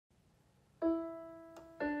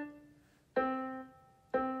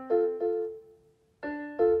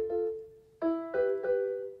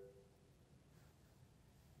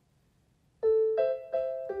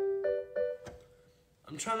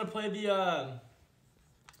trying to play the,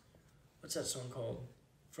 what's that song called?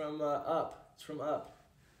 From, Up. It's from Up.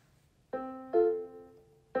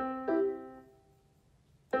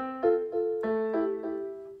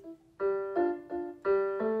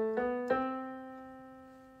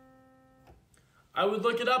 I would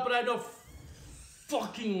look it up, but I had no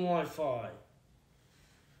fucking Wi-Fi.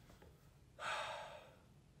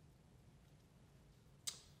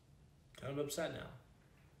 Kind of upset now.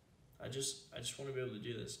 I just want to be able to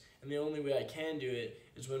do this. And the only way I can do it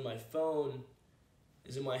is when my phone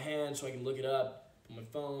is in my hand so I can look it up on my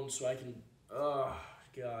phone so I can, oh,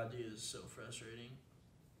 God, dude, this is so frustrating.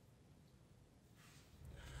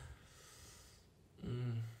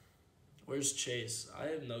 Where's Chase? I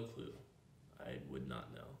have no clue. I would not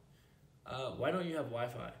know. Why don't you have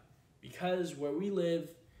Wi-Fi? Because where we live,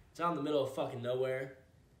 it's out in the middle of fucking nowhere,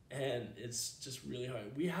 and it's just really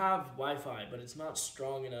hard. We have Wi-Fi, but it's not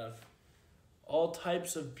strong enough. All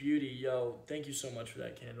types of beauty. Yo, thank you so much for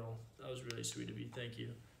that candle. That was really sweet of you. Thank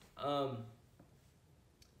you.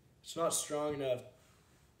 It's not strong enough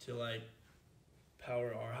to, like,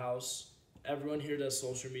 power our house. Everyone here does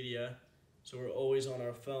social media, so we're always on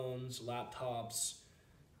our phones, laptops,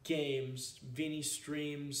 games. Vinny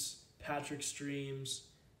streams, Patrick streams,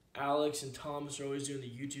 Alex and Thomas are always doing the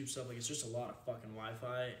YouTube stuff. Like, it's just a lot of fucking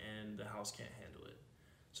Wi-Fi, and the house can't handle it.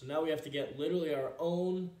 So now we have to get literally our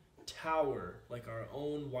own tower, like our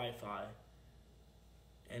own Wi-Fi,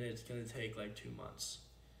 and it's gonna take like 2 months.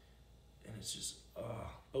 And it's just,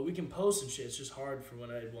 but we can post and shit. It's just hard for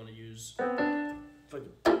when I want to use like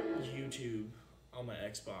YouTube on my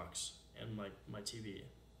Xbox and my TV.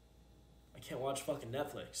 I can't watch fucking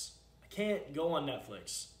Netflix. I can't go on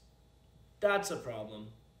Netflix. That's a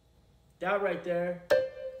problem. That right there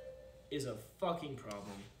is a fucking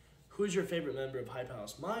problem. Who's your favorite member of Hype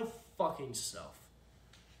House? My fucking self.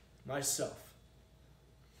 Myself.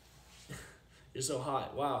 You're so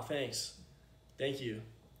hot. Wow, thanks. Thank you.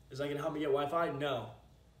 Is that gonna help me get Wi-Fi? No.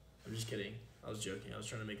 I'm just kidding. I was joking. I was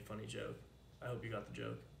trying to make a funny joke. I hope you got the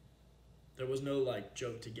joke. There was no, like,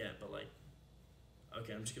 joke to get, but, like,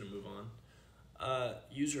 okay, I'm just gonna move on.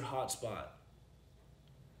 Use your hotspot.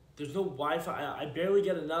 There's no Wi-Fi. I barely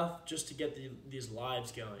get enough just to get these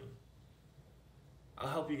lives going. I'll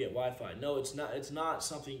help you get Wi-Fi. No, it's not. It's not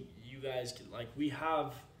something you guys can, like, we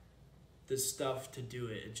have the stuff to do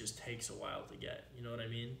it. It just takes a while to get. You know what I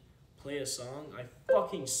mean? Play a song. I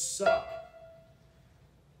fucking suck.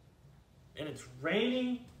 And it's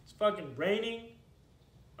raining. It's fucking raining.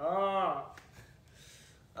 I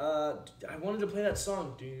wanted to play that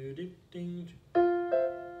song.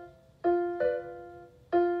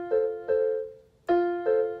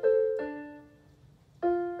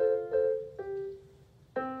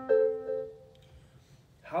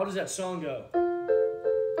 How does that song go?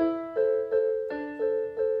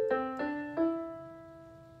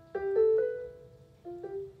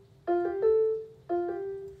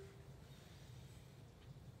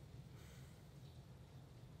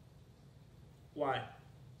 Why?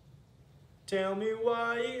 Tell me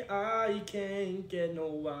why I can't get no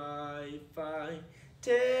Wi-Fi.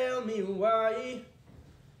 Tell me why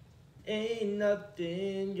ain't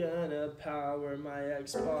nothing gonna power my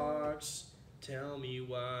Xbox. Tell me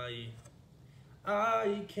why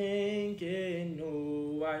I can't get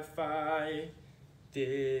no Wi-Fi.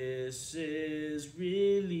 This is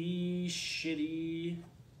really shitty.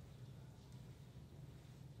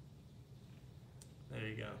 There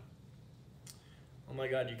you go. Oh my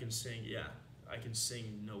God, you can sing. Yeah, I can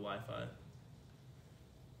sing no Wi-Fi.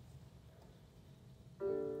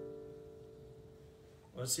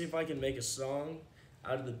 Let's see if I can make a song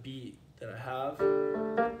out of the beat that I have.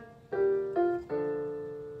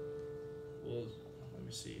 Well, let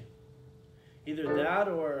me see. Either that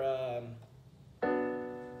or,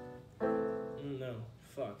 no,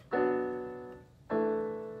 fuck.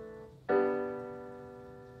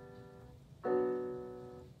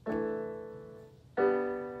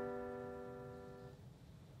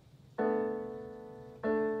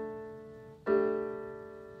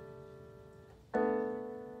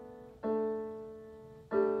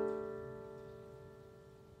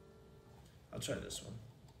 I'll try this one.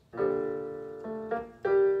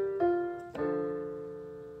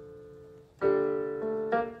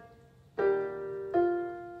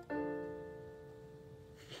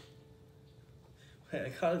 Wait, I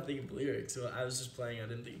gotta think of lyrics. So I was just playing, I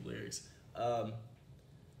didn't think of lyrics.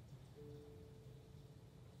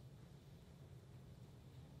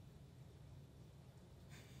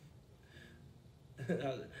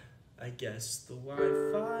 I guess the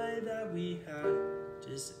Wi-Fi that we have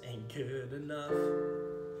just ain't good enough.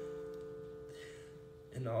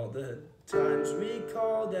 And all the times we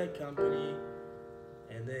called that company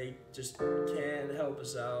and they just can't help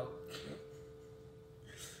us out.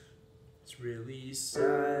 It's really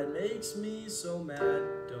sad, makes me so mad,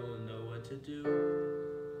 don't know what to do.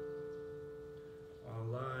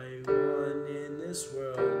 All I want in this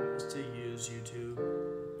world is to use YouTube.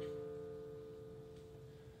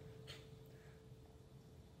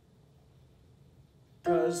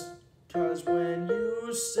 Cause when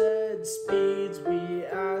you said speeds, we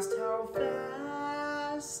asked how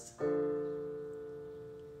fast.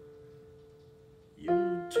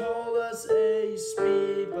 You told us a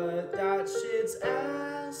speed, but that shit's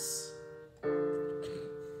ass.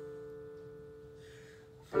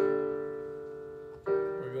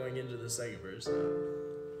 We're going into the second verse now.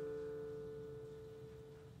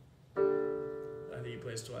 I think he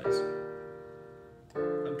plays twice.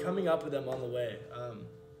 I'm coming up with them on the way.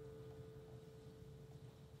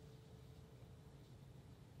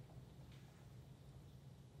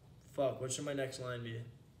 Fuck, what should my next line be?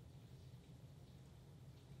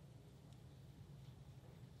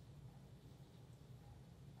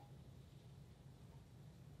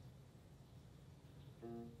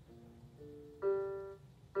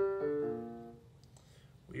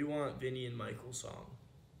 We want Vinny and Michael's song.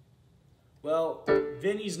 Well,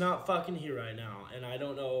 Vinny's not fucking here right now, and I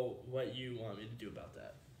don't know what you want me to do about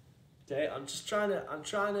that. Okay, I'm trying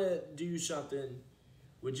to do something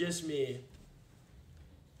with just me.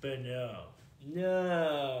 But no,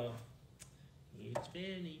 it's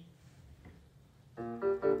Vinny.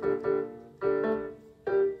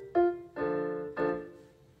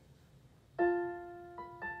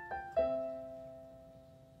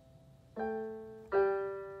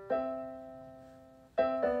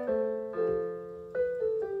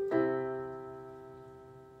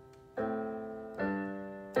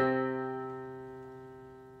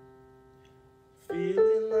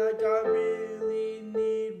 Feeling like I really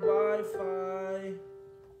need Wi-Fi.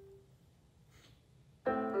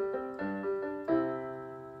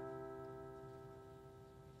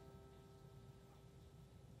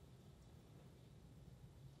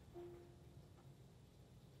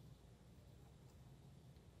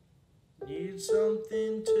 Need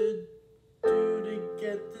something to do to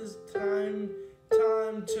get this time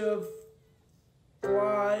to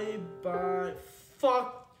fly by.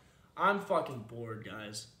 Fuck. I'm fucking bored,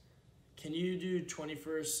 guys. Can you do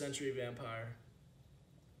 21st Century Vampire?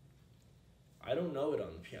 I don't know it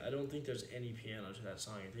on the piano. I don't think there's any piano to that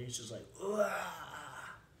song. I think it's just like, Wah!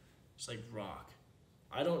 It's like rock.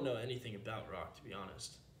 I don't know anything about rock, to be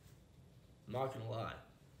honest. I'm not gonna lie.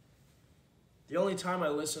 The only time I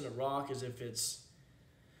listen to rock is if it's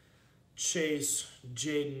Chase,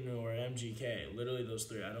 Jaden, or MGK. Literally those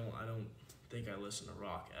three. I don't think I listen to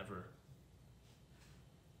rock ever.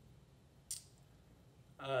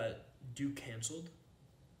 Do Cancelled.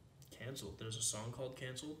 Cancelled. There's a song called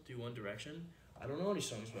Cancelled. Do One Direction. I don't know any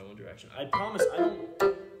songs by One Direction. I promise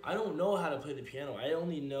I don't know how to play the piano. I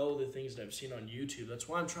only know the things that I've seen on YouTube. That's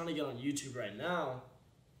why I'm trying to get on YouTube right now.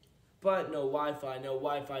 But no Wi-Fi. No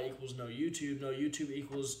Wi-Fi equals no YouTube. No YouTube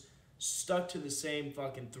equals stuck to the same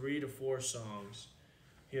fucking 3 to 4 songs.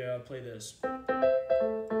 Here, I'll play this.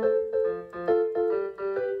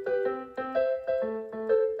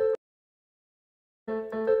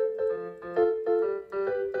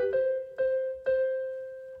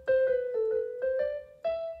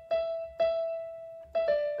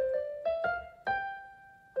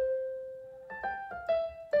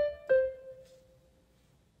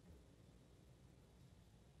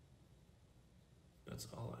 That's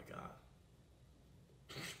all I got.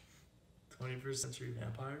 21st Century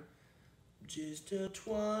Vampire. Just a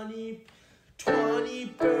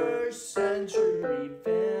 21st Century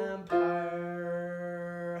Vampire.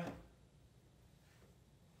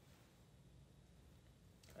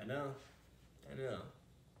 I know.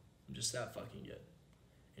 I'm just that fucking good.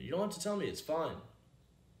 And you don't have to tell me, it's fine.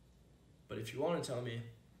 But if you want to tell me,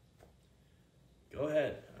 go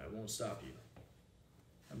ahead. I won't stop you.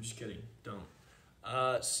 I'm just kidding. Don't.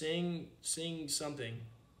 Sing something.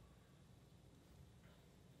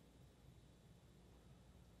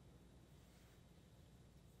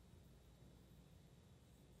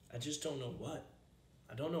 I just don't know what.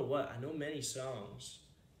 I don't know what. I know many songs.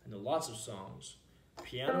 I know lots of songs.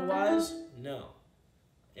 Piano-wise, no.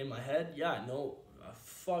 In my head, yeah, I know a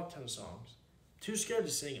fuck ton of songs. Too scared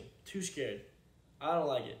to sing them. Too scared. I don't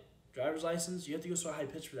like it. Driver's license, you have to go so high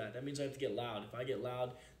pitch for that. That means I have to get loud. If I get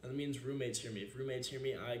loud, that means roommates hear me. If roommates hear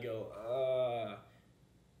me, I go,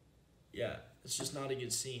 yeah, it's just not a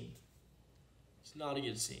good scene. It's not a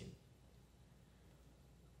good scene.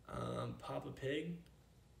 Papa Pig.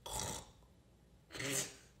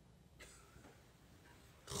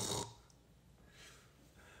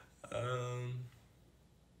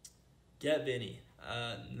 Get Vinny.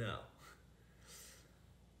 No.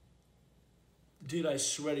 Dude, I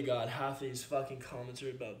swear to God, half of these fucking comments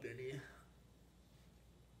are about Vinny.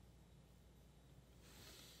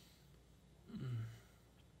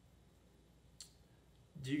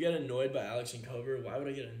 Do you get annoyed by Alex and Cover? Why would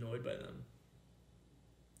I get annoyed by them?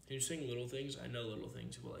 Can you sing Little Things? I know Little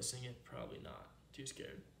Things. Will I sing it? Probably not. Too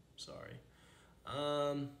scared. Sorry.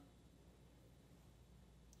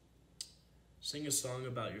 Sing a song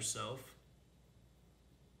about yourself.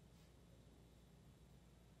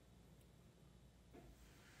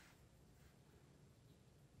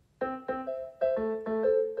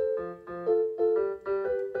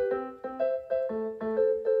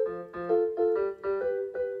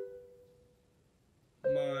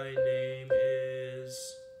 My name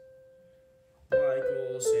is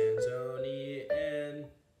Michael Sanzone and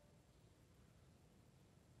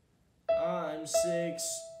I'm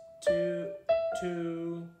 6'2".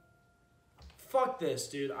 Fuck this,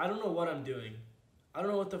 dude. I don't know what I'm doing. I don't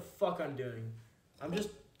know what the fuck I'm doing. I'm just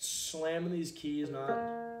slamming these keys, not...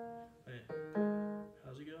 Wait.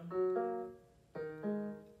 How's it go?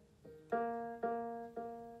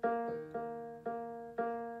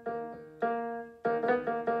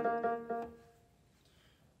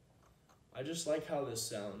 I just like how this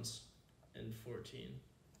sounds in 14.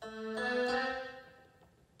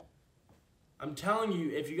 I'm telling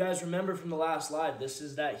you, if you guys remember from the last live, this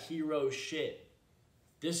is that hero shit.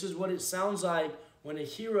 This is what it sounds like when a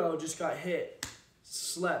hero just got hit,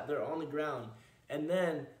 slept, they're on the ground. And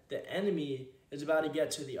then the enemy is about to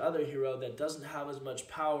get to the other hero that doesn't have as much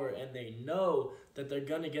power and they know that they're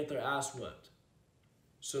gonna get their ass whipped.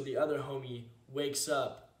 So the other homie wakes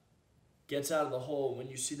up, gets out of the hole. When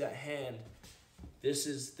you see that hand, this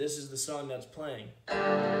is the song that's playing.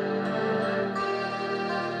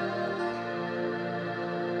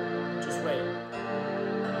 Just wait.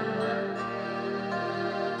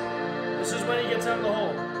 This is when he gets out of the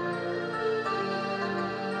hole.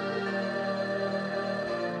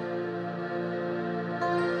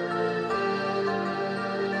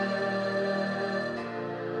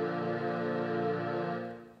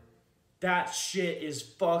 That shit is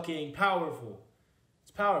fucking powerful.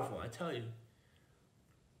 It's powerful, I tell you.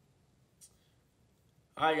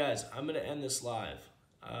 Alright guys, I'm going to end this live.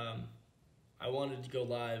 I wanted to go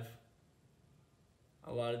live.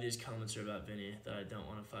 A lot of these comments are about Vinny that I don't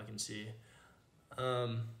want to fucking see.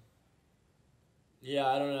 Yeah,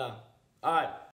 I don't know. Alright,